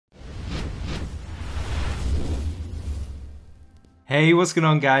Hey, what's going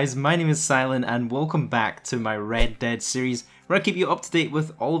on guys? My name is Silent and welcome back to my Red Dead series where I keep you up to date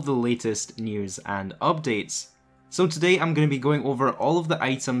with all of the latest news and updates. So today I'm going to be going over all of the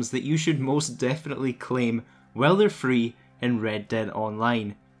items that you should most definitely claim while they're free in Red Dead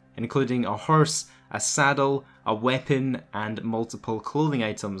Online, including a horse, a saddle, a weapon, and multiple clothing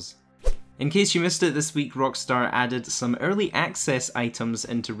items. In case you missed it, this week Rockstar added some early access items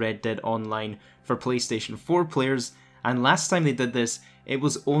into Red Dead Online for PlayStation 4 players, and last time they did this, it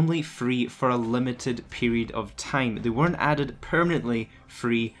was only free for a limited period of time. They weren't added permanently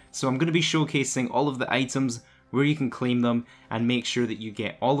free, so I'm going to be showcasing all of the items, where you can claim them, and make sure that you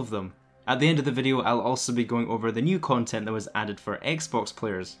get all of them. At the end of the video, I'll also be going over the new content that was added for Xbox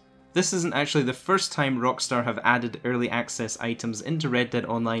players. This isn't actually the first time Rockstar have added early access items into Red Dead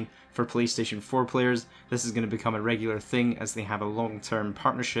Online for PlayStation 4 players. This is going to become a regular thing as they have a long-term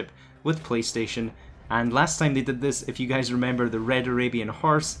partnership with PlayStation. And last time they did this, if you guys remember, the Red Arabian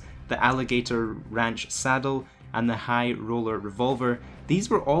Horse, the Alligator Ranch Saddle, and the High Roller Revolver, these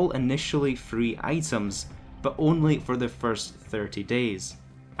were all initially free items, but only for the first 30 days.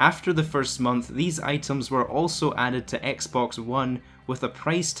 After the first month, these items were also added to Xbox One with a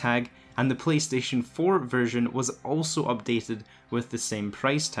price tag, and the PlayStation 4 version was also updated with the same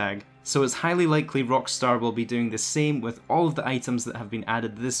price tag. So it's highly likely Rockstar will be doing the same with all of the items that have been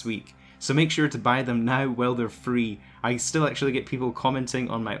added this week. So make sure to buy them now while they're free. I still actually get people commenting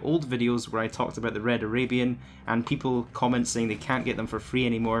on my old videos where I talked about the Red Arabian, and people comment saying they can't get them for free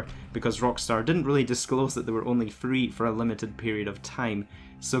anymore because Rockstar didn't really disclose that they were only free for a limited period of time.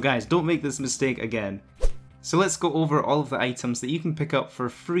 So guys, don't make this mistake again. So let's go over all of the items that you can pick up for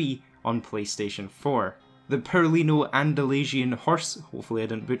free on PlayStation 4. The Perlino Andalusian horse, hopefully I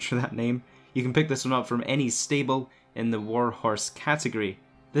didn't butcher that name. You can pick this one up from any stable in the war horse category.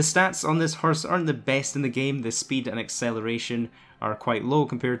 The stats on this horse aren't the best in the game. The speed and acceleration are quite low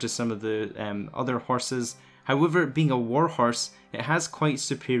compared to some of the other horses. However, being a war horse, it has quite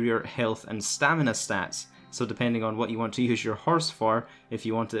superior health and stamina stats. So depending on what you want to use your horse for, if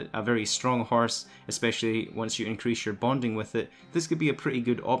you want a very strong horse, especially once you increase your bonding with it, this could be a pretty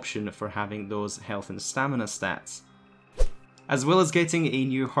good option for having those health and stamina stats. As well as getting a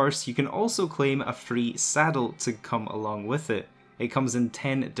new horse, you can also claim a free saddle to come along with it. It comes in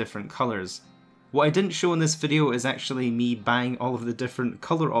 10 different colours. What I didn't show in this video is actually me buying all of the different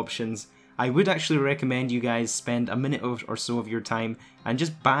colour options. I would actually recommend you guys spend a minute or so of your time and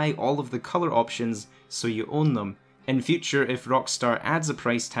just buy all of the colour options so you own them. In future, if Rockstar adds a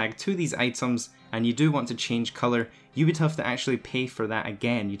price tag to these items and you do want to change colour, you would have to actually pay for that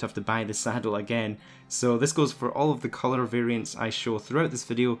again. You'd have to buy the saddle again. So this goes for all of the colour variants I show throughout this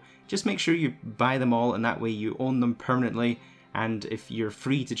video. Just make sure you buy them all, and that way you own them permanently. And if you're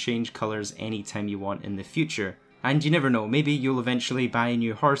free to change colours anytime you want in the future. And you never know, maybe you'll eventually buy a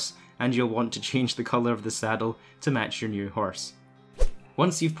new horse and you'll want to change the colour of the saddle to match your new horse.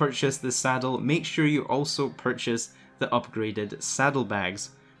 Once you've purchased the saddle, make sure you also purchase the upgraded saddlebags.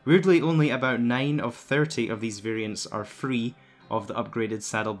 Weirdly, only about 9 of 30 of these variants are free of the upgraded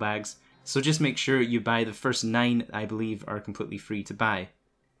saddlebags, so just make sure you buy the first 9 I believe are completely free to buy.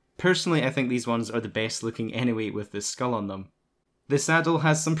 Personally, I think these ones are the best looking anyway with the skull on them. The saddle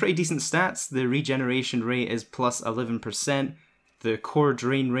has some pretty decent stats. The regeneration rate is plus 11%, the core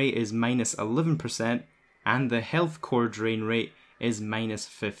drain rate is minus 11%, and the health core drain rate is minus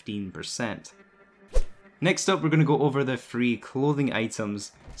 15%. Next up, we're going to go over the free clothing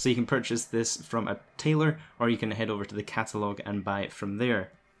items. So you can purchase this from a tailor, or you can head over to the catalogue and buy it from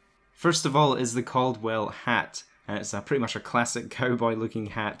there. First of all is the Caldwell Hat, and it's pretty much a classic cowboy looking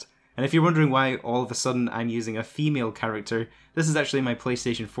hat. And if you're wondering why all of a sudden I'm using a female character, this is actually my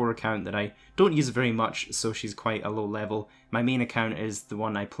PlayStation 4 account that I don't use very much, so she's quite a low level. My main account is the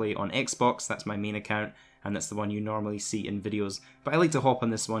one I play on Xbox, that's my main account, and that's the one you normally see in videos. But I like to hop on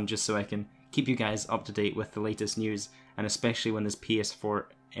this one just so I can keep you guys up to date with the latest news, and especially when there's PS4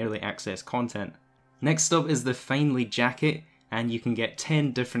 early access content. Next up is the Finely jacket, and you can get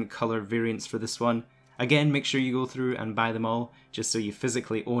 10 different colour variants for this one. Again, make sure you go through and buy them all, just so you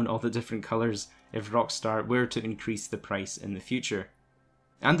physically own all the different colours if Rockstar were to increase the price in the future.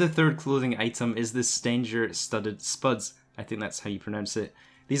 And the third clothing item is the Stenger studded spuds. I think that's how you pronounce it.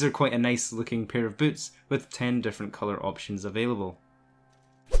 These are quite a nice looking pair of boots with 10 different colour options available.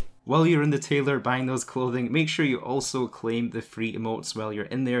 While you're in the tailor buying those clothing, make sure you also claim the free emotes while you're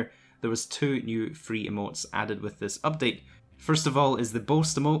in there. There was 2 new free emotes added with this update. First of all is the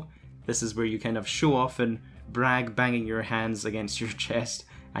Boast emote. This is where you kind of show off and brag, banging your hands against your chest,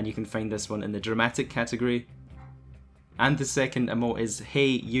 and you can find this one in the dramatic category. And the second emote is Hey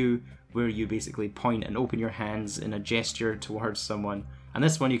You, where you basically point and open your hands in a gesture towards someone, and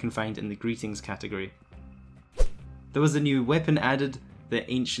this one you can find in the greetings category. There was a new weapon added, the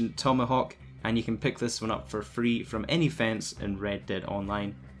Ancient Tomahawk, and you can pick this one up for free from any fence in Red Dead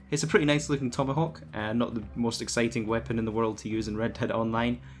Online. It's a pretty nice looking tomahawk, not the most exciting weapon in the world to use in Red Dead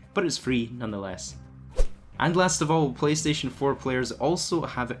Online, but it's free nonetheless. And last of all, PlayStation 4 players also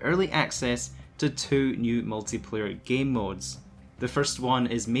have early access to 2 new multiplayer game modes. The first one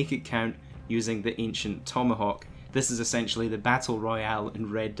is Make It Count using the Ancient Tomahawk. This is essentially the Battle Royale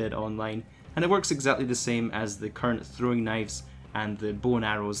in Red Dead Online, and it works exactly the same as the current throwing knives and the bow and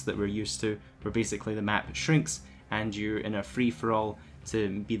arrows that we're used to, where basically the map shrinks and you're in a free-for-all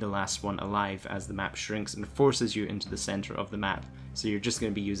to be the last one alive as the map shrinks and forces you into the center of the map. So you're just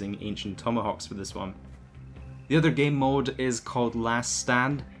going to be using Ancient Tomahawks for this one. The other game mode is called Last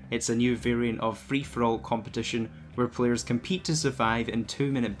Stand. It's a new variant of free-for-all competition where players compete to survive in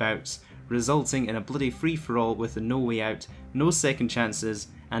 2-minute bouts, resulting in a bloody free-for-all with no way out, no second chances,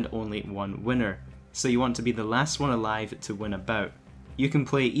 and only one winner. So you want to be the last one alive to win a bout. You can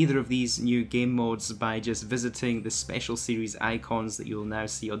play either of these new game modes by just visiting the special series icons that you'll now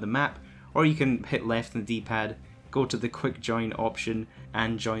see on the map, or you can hit left on the D-pad, go to the quick join option,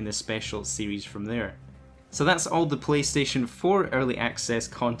 and join the special series from there. So that's all the PlayStation 4 early access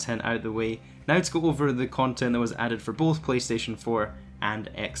content out of the way. Now to go over the content that was added for both PlayStation 4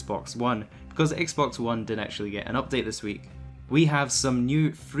 and Xbox One, because Xbox One did actually get an update this week. We have some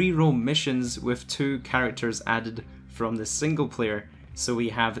new free roam missions with 2 characters added from the single player. So we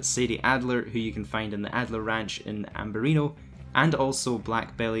have Sadie Adler, who you can find in the Adler Ranch in Perlino, and also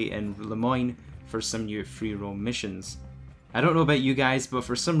Black Belly in Lemoyne for some new free roam missions. I don't know about you guys, but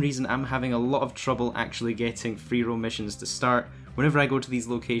for some reason I'm having a lot of trouble actually getting free roam missions to start. Whenever I go to these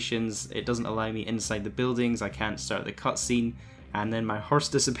locations, it doesn't allow me inside the buildings, I can't start the cutscene, and then my horse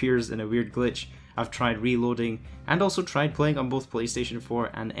disappears in a weird glitch. I've tried reloading, and also tried playing on both PlayStation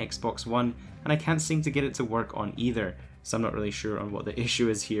 4 and Xbox One, and I can't seem to get it to work on either, so I'm not really sure on what the issue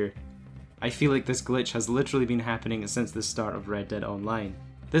is here. I feel like this glitch has literally been happening since the start of Red Dead Online.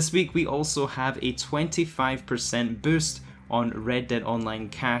 This week we also have a 25% boost on Red Dead Online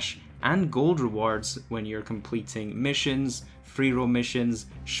cash and gold rewards when you're completing missions, free roam missions,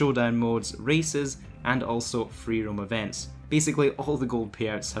 showdown modes, races, and also free roam events. Basically all the gold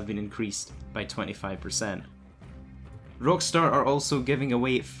payouts have been increased by 25%. Rockstar are also giving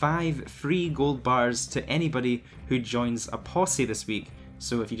away 5 free gold bars to anybody who joins a posse this week.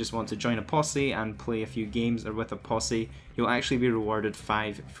 So if you just want to join a posse and play a few games or with a posse, you'll actually be rewarded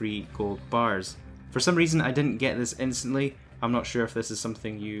 5 free gold bars. For some reason I didn't get this instantly. I'm not sure if this is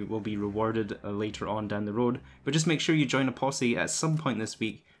something you will be rewarded later on down the road, but just make sure you join a posse at some point this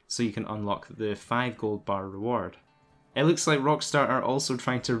week so you can unlock the 5 gold bar reward. It looks like Rockstar are also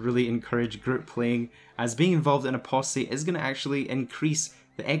trying to really encourage group playing, as being involved in a posse is going to actually increase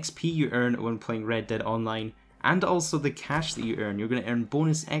the XP you earn when playing Red Dead Online, and also the cash that you earn. You're going to earn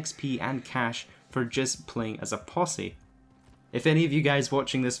bonus XP and cash for just playing as a posse. If any of you guys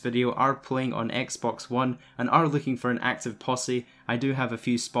watching this video are playing on Xbox One and are looking for an active posse, I do have a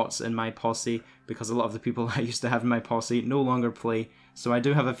few spots in my posse because a lot of the people I used to have in my posse no longer play, so I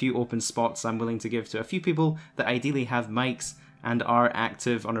do have a few open spots I'm willing to give to a few people that ideally have mics and are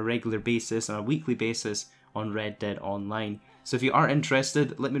active on a regular basis, on a weekly basis on Red Dead Online. So if you are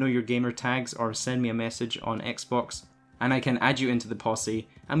interested, let me know your gamer tags or send me a message on Xbox and I can add you into the posse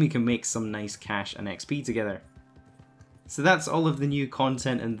and we can make some nice cash and XP together. So that's all of the new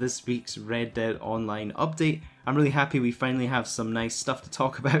content in this week's Red Dead Online update. I'm really happy we finally have some nice stuff to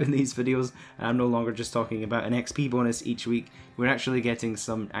talk about in these videos, and I'm no longer just talking about an XP bonus each week. We're actually getting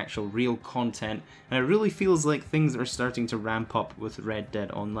some actual real content, and it really feels like things are starting to ramp up with Red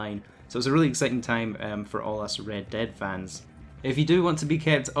Dead Online. So it's a really exciting time for all us Red Dead fans. If you do want to be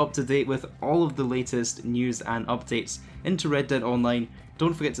kept up to date with all of the latest news and updates into Red Dead Online,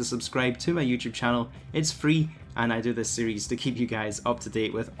 don't forget to subscribe to my YouTube channel. It's free, and I do this series to keep you guys up to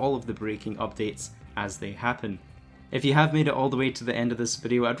date with all of the breaking updates as they happen. If you have made it all the way to the end of this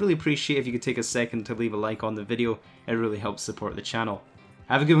video, I'd really appreciate if you could take a second to leave a like on the video. It really helps support the channel.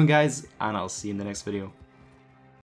 Have a good one guys, and I'll see you in the next video.